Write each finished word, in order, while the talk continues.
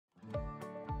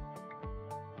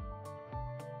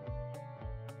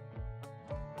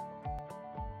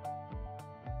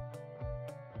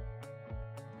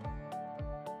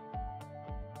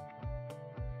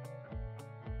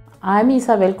I'm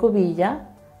Isabel Cubilla.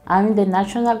 I'm the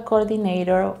National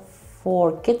Coordinator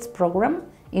for Kids Program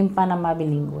in Panama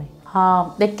Bilingüe.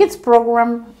 The Kids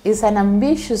Program is an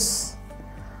ambitious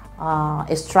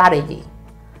strategy.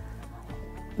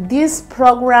 This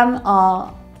program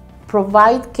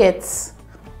provides kids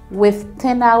with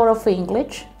 10 hours of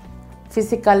English,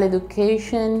 physical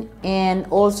education, and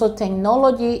also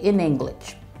technology in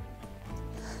English.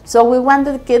 So we want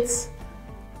the kids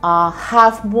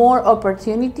have more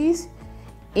opportunities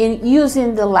in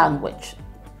using the language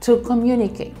to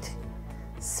communicate.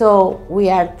 So we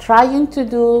are trying to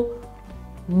do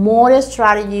more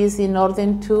strategies in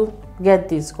order to get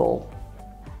this goal.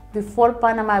 Before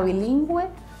Panama Bilingüe,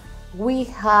 we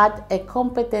had a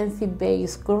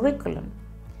competency-based curriculum.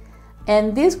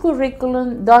 And this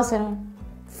curriculum doesn't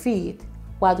fit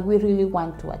what we really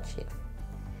want to achieve.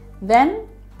 Then,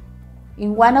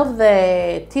 in one of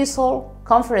the TESOL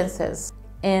conferences,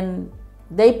 and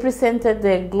they presented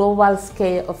the global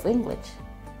scale of English.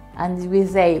 And we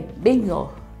say,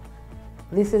 bingo,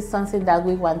 this is something that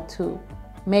we want to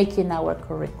make in our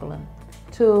curriculum,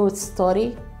 to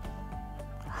study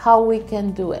how we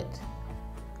can do it.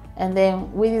 And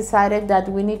then we decided that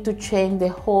we need to change the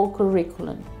whole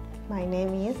curriculum. My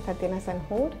name is Tatiana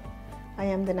Sanjur. I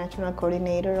am the National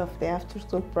Coordinator of the After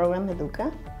School Program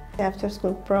Educa. The After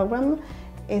School Program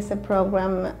is a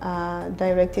program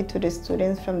directed to the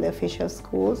students from the official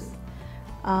schools,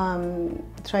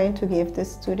 trying to give the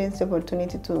students the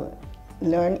opportunity to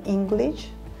learn English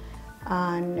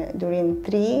and during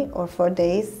 3 or 4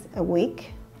 days a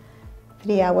week,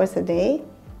 3 hours a day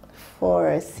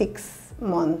for 6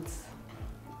 months.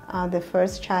 The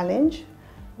first challenge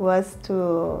was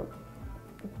to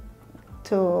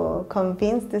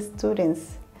convince the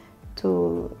students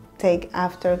to take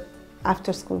after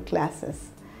school classes.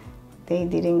 They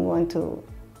didn't want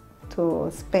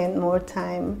to spend more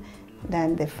time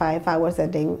than the 5 hours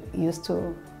that they used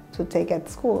to take at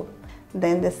school.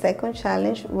 Then the second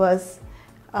challenge was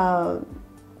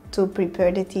to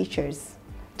prepare the teachers,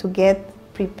 to get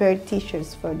prepared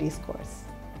teachers for this course.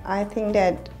 I think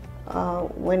that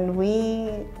when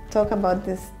we talk about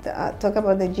the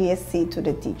GSC to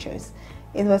the teachers,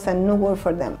 it was a new word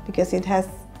for them because it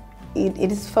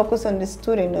is focused on the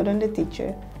student, not on the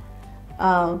teacher.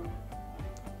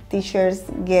 Teachers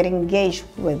get engaged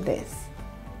with this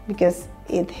because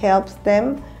it helps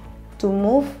them to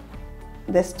move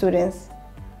the students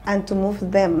and to move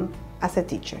them as a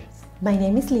teacher. My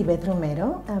name is Libet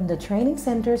Romero. I'm the Training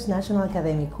Center's National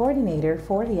Academic Coordinator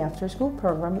for the After School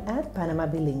Program at Panama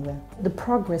Bilingüe. The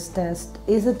progress test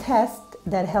is a test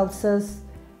that helps us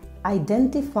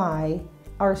identify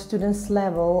our students'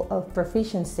 level of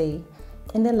proficiency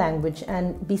in the language,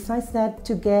 and besides that,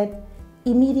 to get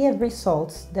immediate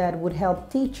results that would help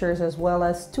teachers as well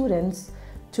as students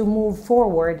to move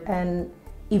forward and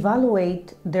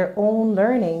evaluate their own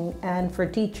learning, and for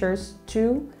teachers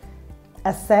to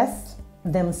assess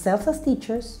themselves as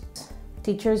teachers.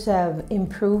 Teachers have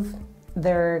improved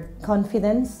their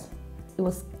confidence. It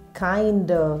was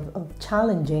kind of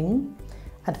challenging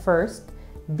at first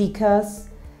because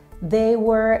they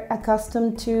were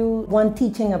accustomed to one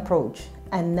teaching approach,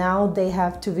 and now they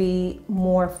have to be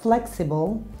more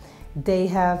flexible. They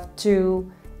have to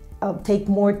take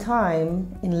more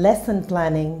time in lesson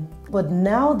planning, but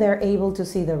now they're able to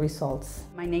see the results.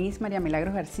 My name is Maria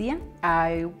Milagros Garcia.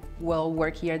 I will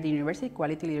work here at the University,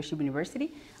 Quality Leadership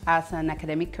University, as an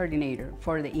academic coordinator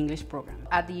for the English program.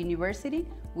 At the university,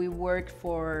 we work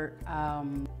for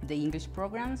the English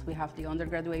programs. We have the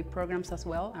undergraduate programs as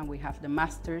well, and we have the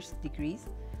master's degrees.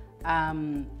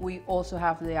 We also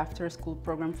have the after-school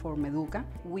program for Meduca.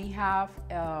 We have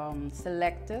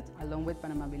selected, along with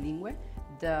Panama Bilingüe,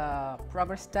 the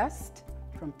progress test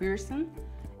from Pearson,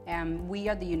 and we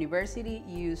at the university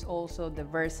use also the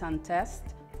Versant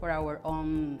test for our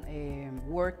own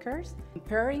workers.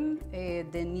 Comparing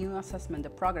the new assessment, the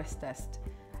progress test,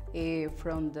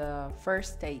 from the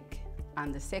first take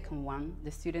and the second one,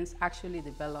 the students actually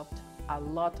developed a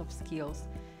lot of skills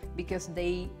because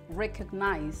they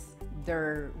recognize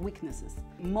their weaknesses.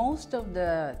 Most of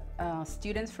the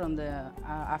students from the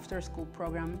after-school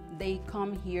program, they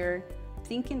come here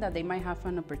thinking that they might have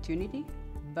an opportunity,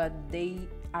 but they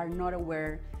are not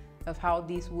aware of how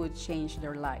this would change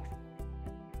their life.